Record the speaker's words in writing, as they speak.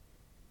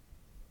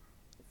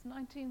It's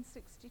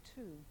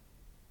 1962.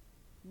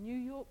 New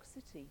York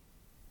City.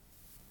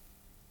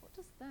 What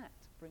does that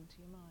bring to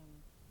your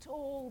mind?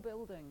 Tall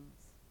buildings,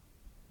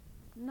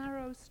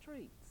 narrow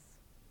streets.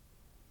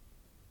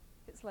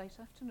 It's late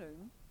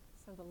afternoon,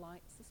 so the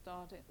lights are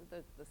starting,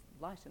 the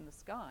light in the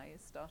sky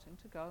is starting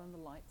to go and the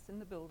lights in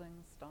the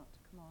buildings start to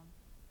come on.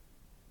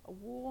 A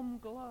warm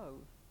glow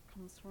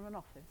comes from an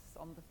office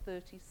on the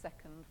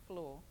 32nd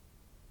floor.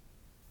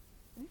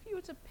 And if you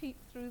were to peep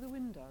through the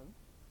window,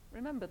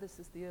 remember this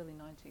is the early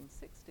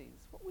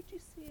 1960s, what would you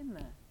see in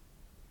there?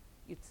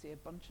 You'd see a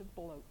bunch of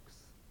blokes.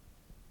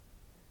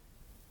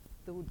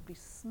 There would be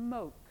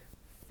smoke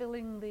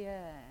filling the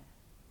air.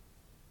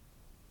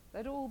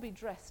 They'd all be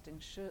dressed in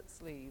shirt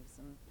sleeves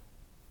and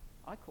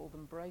I call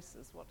them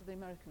braces. What do the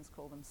Americans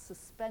call them?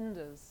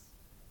 Suspenders.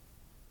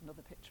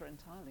 Another picture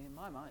entirely in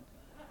my mind.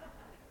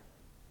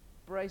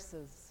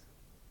 Braces.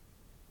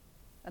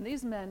 And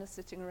these men are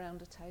sitting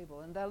around a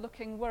table and they're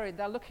looking worried,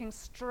 they're looking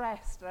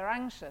stressed, they're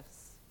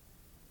anxious.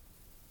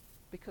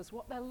 Because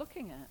what they're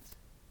looking at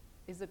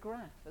is a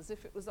graph, as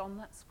if it was on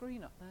that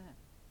screen up there.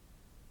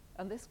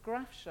 And this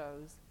graph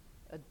shows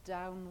a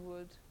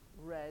downward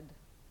red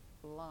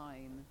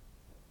line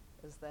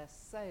as their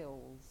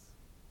sales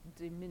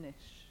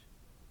diminish.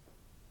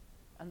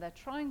 And they're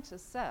trying to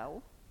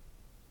sell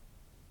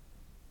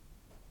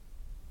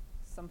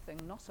something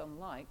not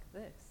unlike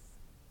this.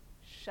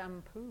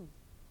 Shampoo.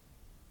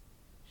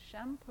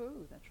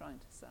 Shampoo they're trying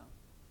to sell.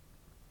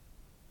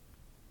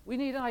 We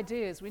need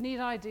ideas, we need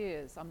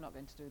ideas. I'm not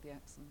going to do the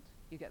accent,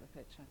 you get the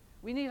picture.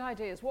 We need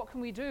ideas. What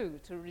can we do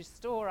to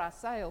restore our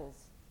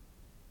sales?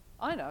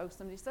 I know,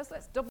 somebody says,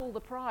 let's double the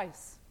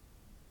price.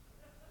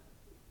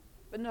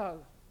 But no,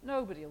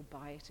 nobody will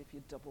buy it if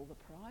you double the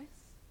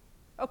price.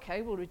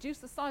 Okay, we'll reduce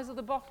the size of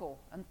the bottle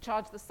and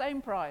charge the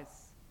same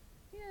price.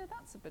 Yeah,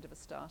 that's a bit of a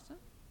starter.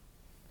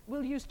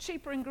 We'll use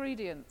cheaper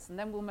ingredients and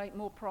then we'll make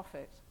more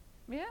profit.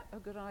 Yeah, a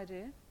good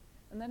idea.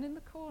 And then in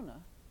the corner,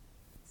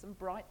 some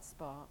bright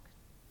spark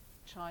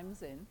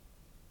chimes in.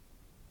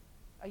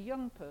 A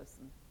young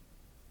person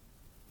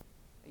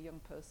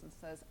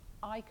says,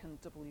 I can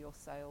double your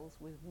sales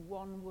with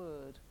one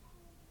word.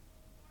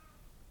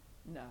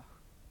 No,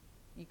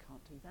 you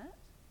can't do that.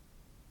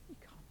 You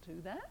can't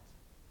do that.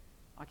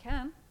 I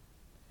can.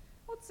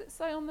 What does it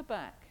say on the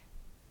back?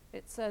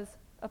 It says,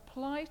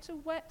 apply to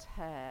wet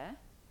hair,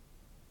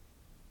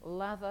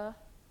 lather,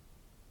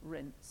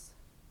 rinse.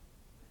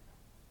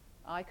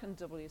 I can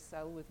double your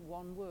sale with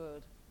one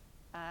word.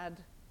 Add,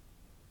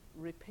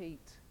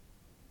 repeat.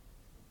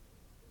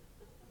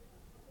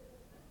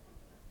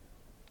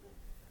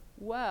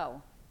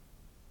 Well,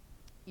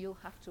 you'll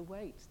have to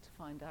wait to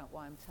find out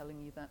why I'm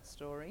telling you that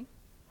story.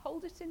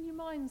 Hold it in your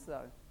minds,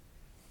 though,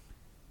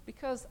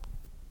 because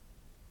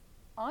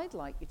I'd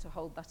like you to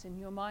hold that in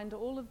your mind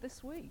all of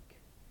this week,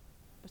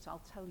 but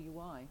I'll tell you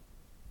why.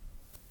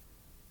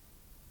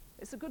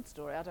 It's a good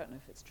story. I don't know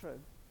if it's true.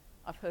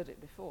 I've heard it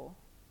before.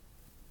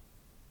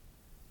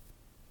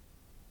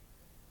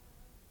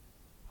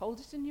 Hold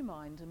it in your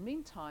mind, and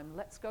meantime,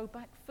 let's go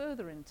back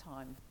further in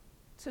time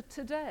to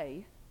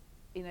today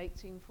in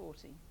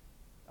 1840,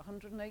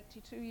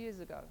 182 years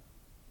ago,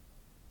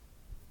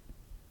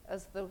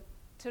 as the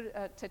Te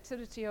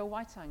Tiriti o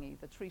Waitangi,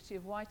 the Treaty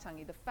of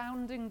Waitangi, the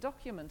founding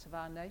document of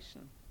our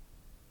nation,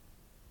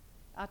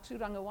 our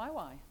Turanga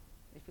Waiwai,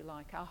 if you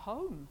like, our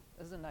home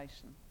as a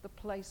nation, the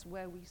place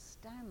where we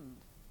stand,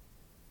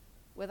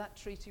 where that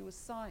treaty was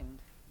signed.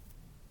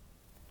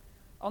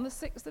 On the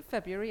 6th of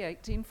February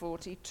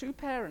 1840, two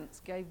parents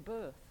gave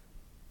birth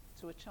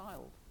to a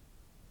child.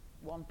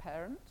 One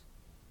parent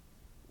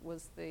were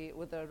the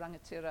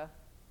Rangatira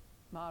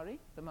Māori,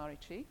 the Māori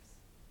chiefs.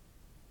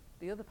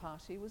 The other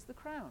party was the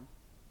Crown,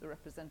 the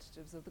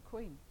representatives of the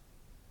Queen.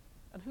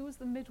 And who was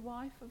the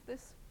midwife of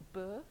this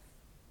birth?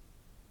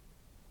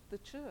 The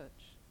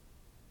church.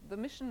 The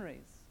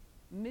missionaries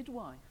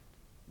midwived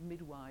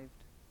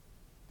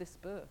this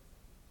birth.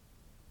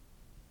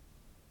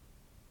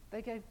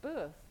 They gave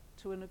birth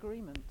to an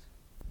agreement,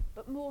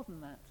 but more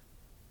than that,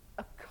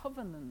 a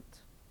covenant.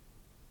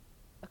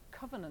 A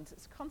covenant,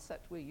 it's a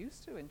concept we're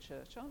used to in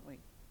church, aren't we?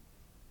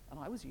 And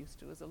I was used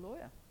to as a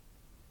lawyer.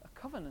 A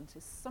covenant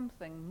is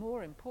something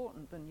more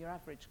important than your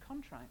average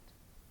contract.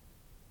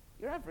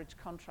 Your average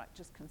contract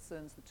just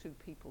concerns the two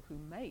people who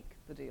make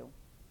the deal.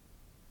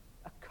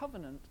 A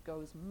covenant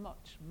goes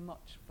much,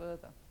 much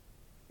further.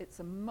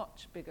 It's a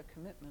much bigger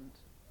commitment.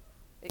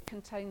 It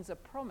contains a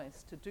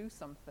promise to do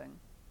something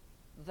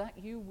that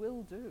you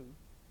will do.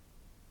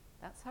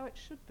 That's how it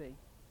should be.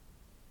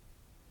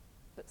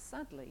 But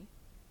sadly,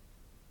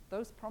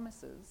 those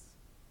promises,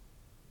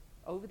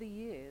 over the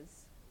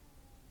years,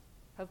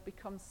 have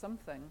become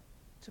something,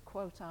 to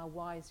quote our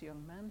wise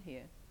young man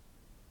here,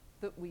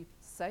 that we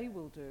say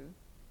we'll do,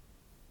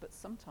 but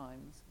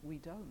sometimes we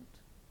don't.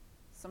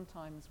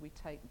 Sometimes we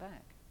take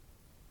back.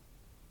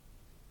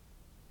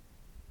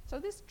 So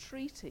this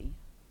treaty,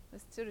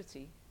 this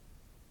tiriti,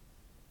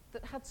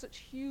 that had such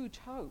huge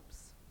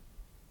hopes,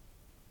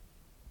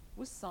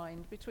 was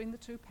signed between the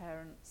two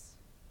parents,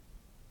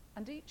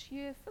 and each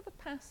year for the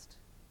past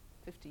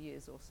 50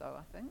 years or so,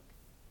 I think,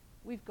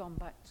 we've gone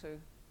back to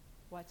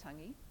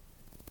Waitangi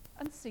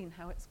and seen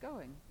how it's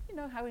going. You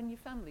know how in your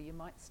family you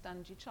might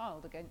stand your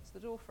child against the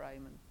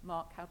doorframe and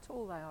mark how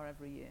tall they are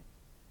every year.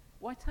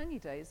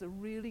 Waitangi Day is a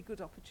really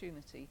good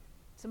opportunity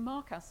to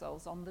mark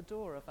ourselves on the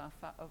door of our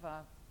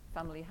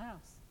family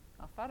house,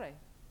 our whare,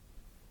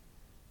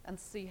 and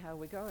see how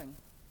we're going.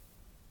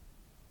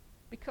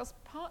 Because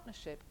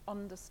partnership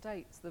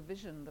understates the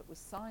vision that was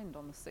signed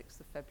on the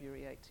 6th of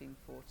February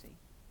 1840.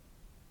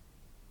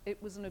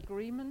 It was an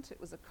agreement,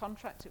 it was a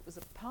contract, it was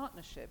a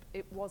partnership,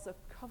 it was a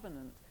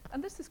covenant.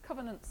 And this is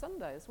Covenant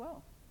Sunday as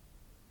well.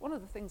 One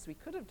of the things we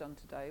could have done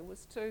today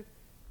was to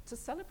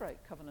celebrate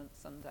Covenant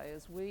Sunday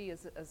as we,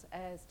 as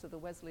heirs to the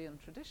Wesleyan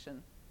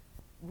tradition,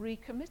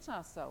 recommit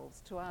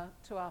ourselves to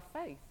our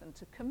faith and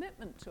to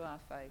commitment to our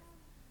faith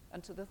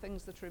and to the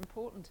things that are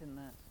important in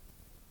that.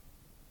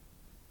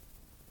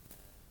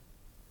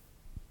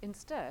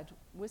 Instead,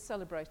 we're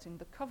celebrating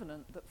the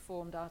covenant that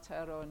formed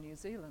Aotearoa New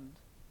Zealand.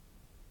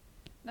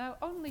 Now,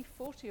 only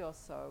 40 or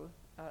so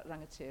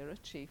Rangatira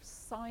chiefs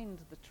signed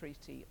the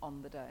treaty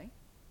on the day.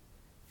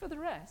 For the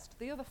rest,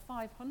 the other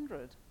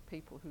 500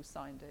 people who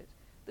signed it,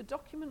 the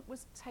document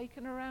was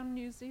taken around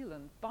New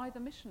Zealand by the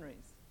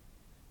missionaries,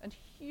 and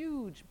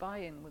huge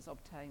buy-in was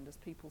obtained as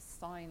people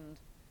signed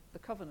the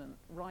covenant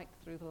right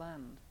through the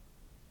land.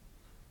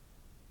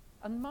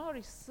 And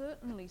Māori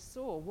certainly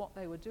saw what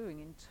they were doing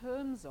in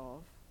terms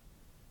of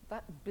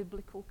that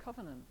biblical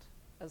covenant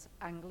as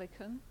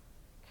Anglican,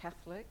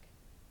 Catholic,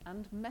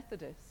 and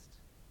Methodist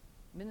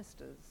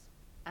ministers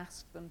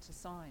asked them to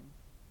sign.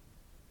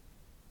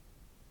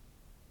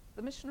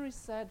 The missionaries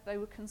said they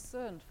were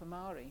concerned for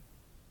Māori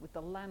with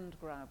the land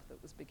grab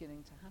that was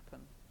beginning to happen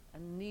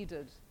and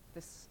needed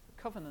this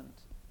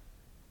covenant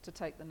to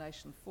take the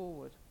nation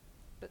forward.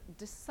 But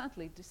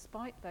sadly,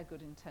 despite their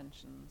good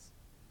intentions,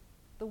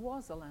 there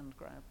was a land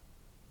grab.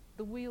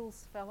 The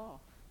wheels fell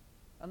off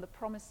and the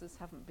promises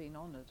haven't been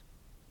honoured.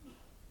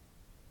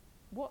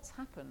 What's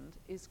happened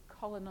is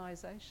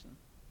colonisation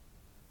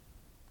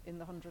in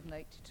the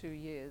 182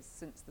 years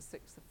since the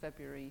 6th of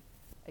February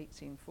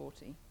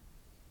 1840.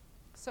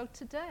 So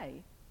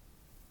today,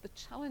 the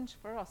challenge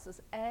for us as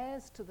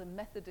heirs to the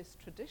Methodist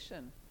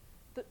tradition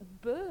that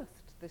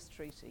birthed this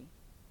treaty,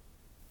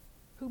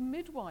 who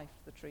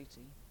midwifed the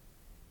treaty,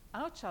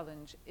 our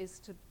challenge is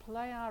to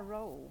play our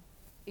role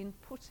in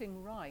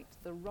putting right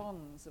the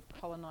wrongs of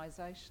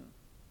colonisation.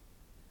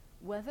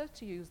 Whether,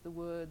 to use the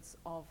words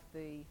of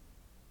the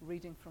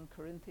reading from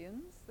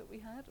Corinthians that we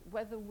had,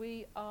 whether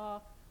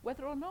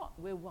or not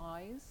we're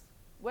wise,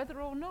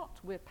 whether or not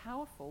we're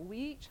powerful, we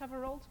each have a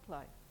role to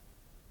play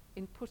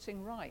in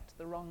putting right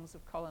the wrongs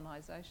of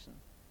colonisation,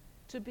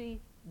 to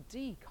be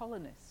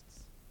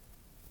decolonists,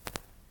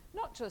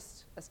 not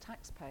just as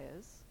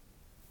taxpayers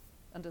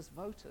and as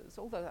voters,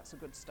 although that's a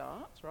good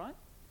start, right?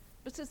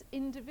 But as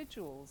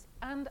individuals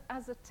and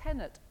as a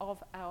tenet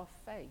of our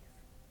faith.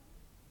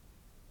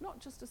 Not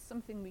just as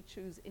something we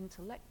choose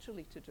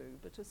intellectually to do,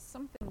 but as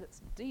something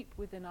that's deep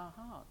within our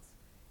hearts,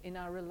 in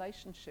our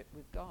relationship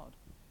with God.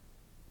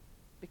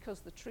 Because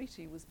the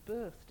treaty was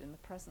birthed in the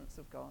presence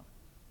of God.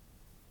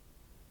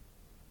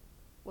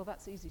 Well,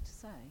 that's easy to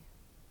say,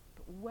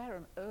 but where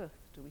on earth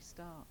do we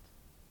start?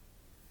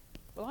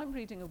 Well, I'm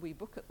reading a wee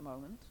book at the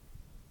moment.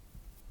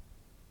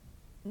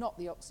 Not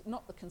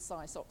the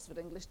concise Oxford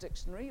English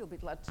Dictionary, you'll be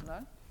glad to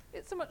know.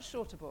 It's a much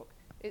shorter book.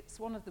 It's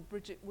one of the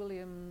Bridget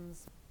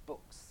Williams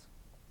books,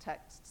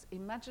 texts,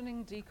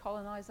 Imagining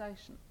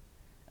Decolonisation.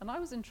 And I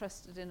was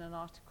interested in an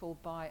article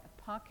by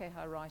a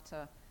Pākehā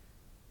writer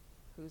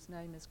whose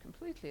name is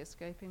completely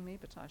escaping me,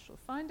 but I shall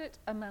find it,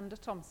 Amanda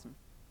Thompson.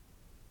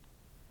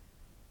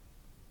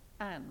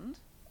 And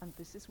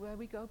this is where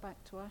we go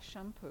back to our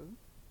shampoo,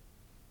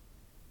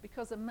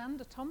 because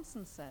Amanda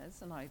Thompson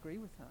says, and I agree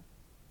with her,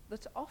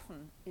 that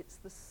often it's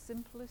the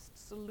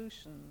simplest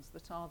solutions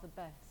that are the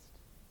best,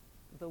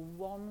 the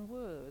one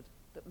word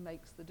that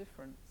makes the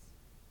difference,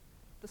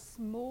 the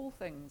small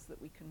things that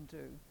we can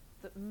do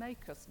that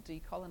make us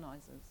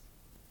decolonisers.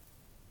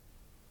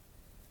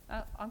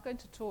 Now, I'm going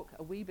to talk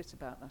a wee bit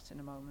about that in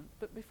a moment,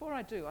 but before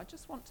I do, I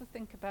just want to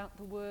think about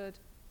the word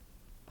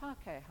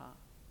Pākehā,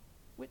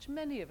 which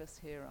many of us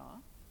here are,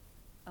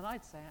 and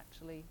I'd say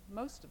actually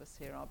most of us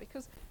here are,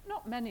 because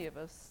not many of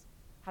us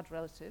had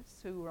relatives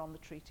who were on the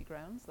treaty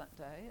grounds that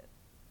day at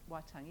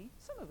Waitangi.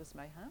 Some of us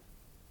may have.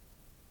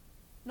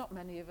 Not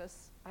many of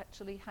us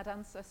actually had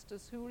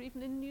ancestors who were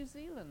even in New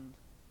Zealand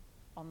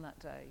on that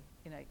day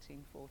in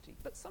 1840,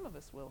 but some of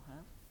us will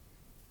have.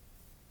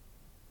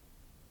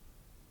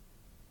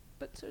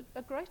 But to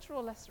a greater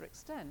or lesser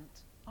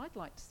extent, I'd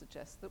like to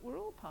suggest that we're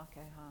all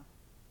Pākehā.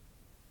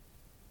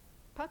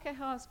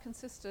 Pākehā's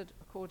consisted,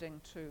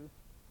 according to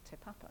Te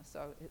Papa,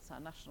 so it's our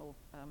national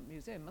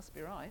museum, must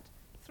be right,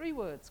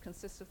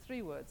 consists of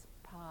three words.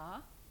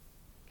 Pā,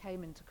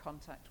 came into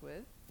contact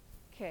with,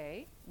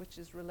 ke, which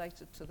is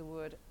related to the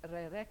word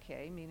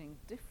rereke, meaning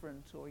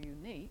different or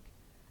unique,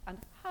 and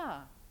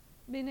ha,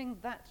 meaning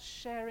that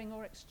sharing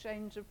or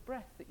exchange of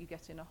breath that you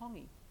get in a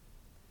hongi.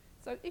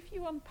 So if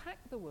you unpack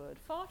the word,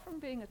 far from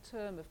being a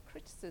term of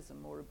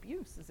criticism or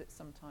abuse, as it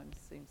sometimes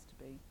seems to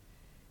be,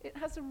 it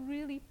has a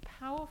really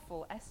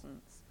powerful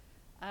essence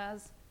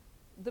as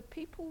the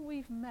people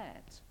we've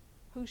met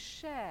who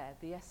share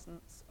the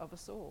essence of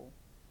us all.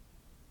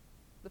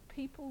 The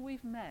people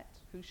we've met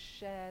who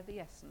share the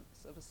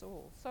essence of us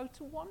all. So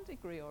to one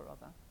degree or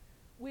other,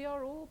 we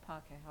are all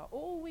Pākehā,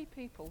 all we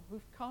people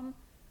who've come,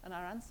 and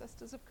our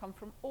ancestors have come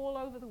from all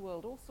over the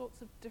world, all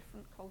sorts of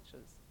different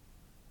cultures.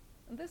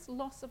 And this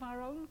loss of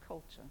our own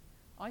culture,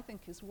 I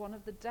think, is one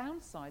of the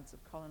downsides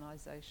of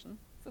colonization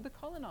for the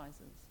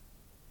colonizers.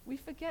 We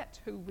forget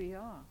who we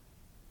are.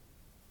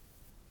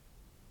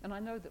 And I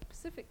know that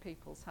Pacific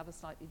peoples have a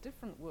slightly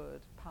different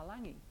word,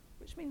 Palangi,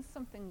 which means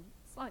something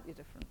slightly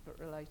different but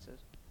related.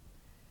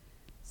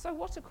 So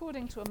what,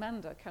 according to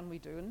Amanda, can we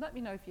do? And let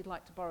me know if you'd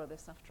like to borrow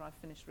this after I've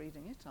finished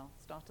reading it. I'll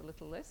start a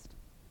little list.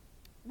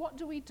 What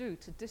do we do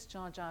to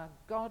discharge our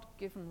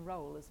God-given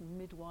role as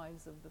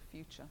midwives of the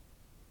future?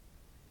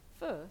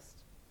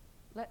 First,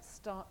 let's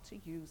start to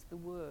use the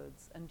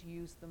words and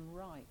use them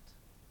right.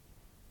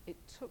 It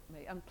took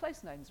me, and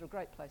place names are a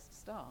great place to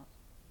start,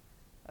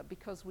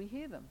 because we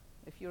hear them.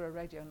 If you're a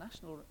Radio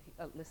National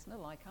listener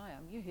like I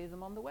am, you hear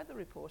them on the weather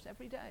report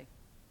every day.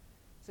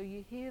 So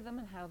you hear them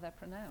and how they're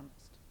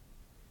pronounced.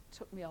 It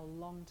took me a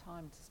long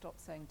time to stop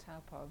saying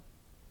Taupo.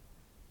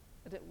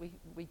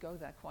 We go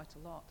there quite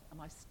a lot,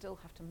 and I still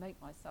have to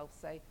make myself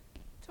say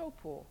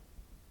Taupo,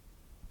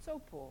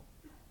 Taupo.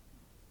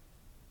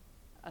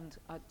 And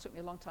it took me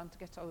a long time to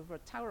get over a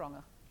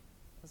Tauranga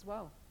as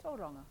well,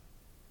 Tauranga.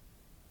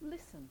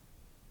 Listen.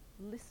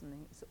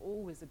 Listening is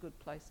always a good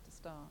place to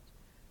start.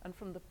 And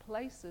from the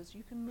places,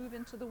 you can move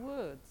into the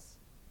words.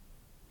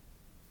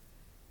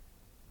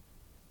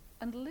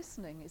 And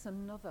listening is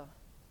another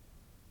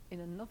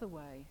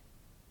way,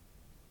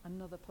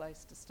 another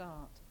place to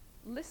start.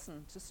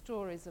 Listen to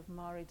stories of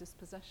Māori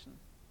dispossession.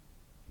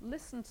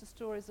 Listen to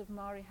stories of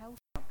Māori health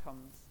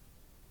outcomes.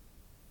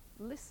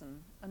 Listen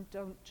and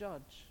don't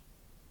judge.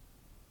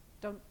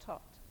 Don't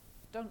tot.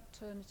 Don't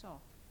turn it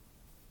off.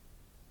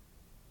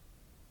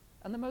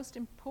 And the most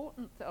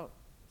important,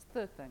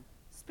 third thing,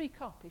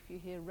 speak up if you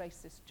hear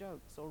racist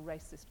jokes or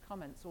racist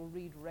comments or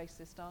read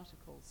racist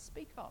articles.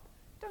 Speak up.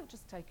 Don't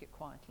just take it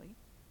quietly.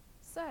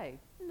 Say,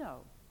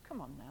 no,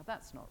 come on now,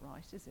 that's not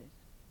right, is it?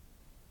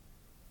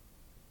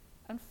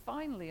 And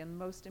finally, and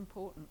most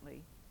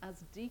importantly,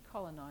 as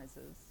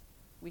decolonizers,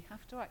 we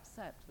have to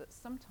accept that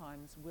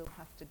sometimes we'll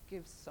have to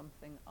give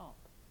something up.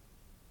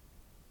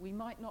 We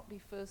might not be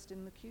first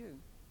in the queue.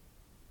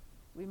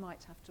 We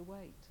might have to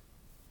wait.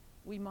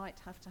 We might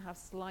have to have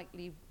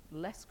slightly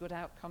less good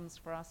outcomes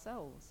for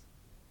ourselves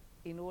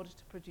in order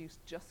to produce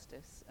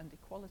justice and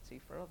equality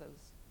for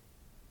others.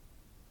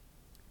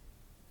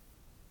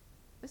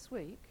 This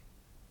week,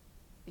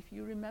 if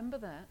you remember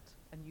that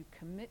and you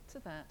commit to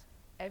that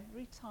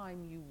every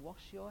time you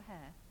wash your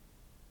hair,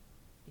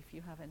 if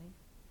you have any,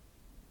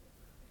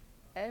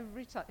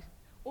 every time,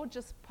 or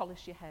just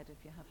polish your head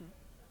if you haven't.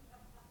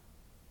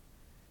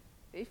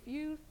 If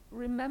you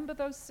remember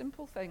those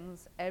simple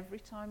things every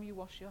time you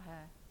wash your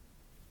hair,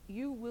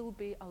 you will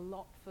be a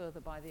lot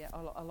further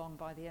along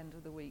by the end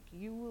of the week.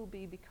 You will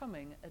be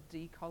becoming a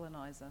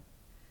decolonizer.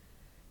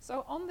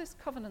 So on this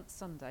Covenant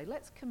Sunday,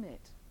 let's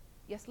commit.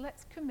 Yes,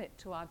 let's commit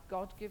to our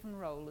God-given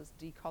role as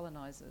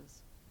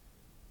decolonizers.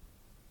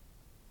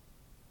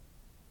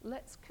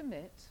 Let's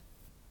commit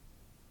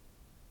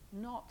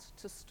not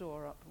to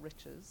store up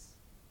riches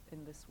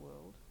in this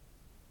world,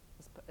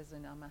 as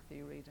in our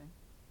Matthew reading,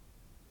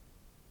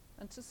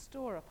 and to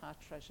store up our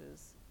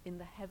treasures in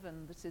the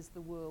heaven that is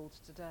the world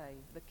today,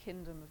 the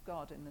kingdom of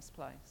God in this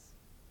place.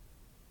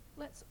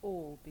 Let's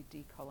all be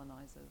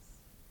decolonizers.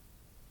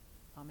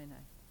 Amen.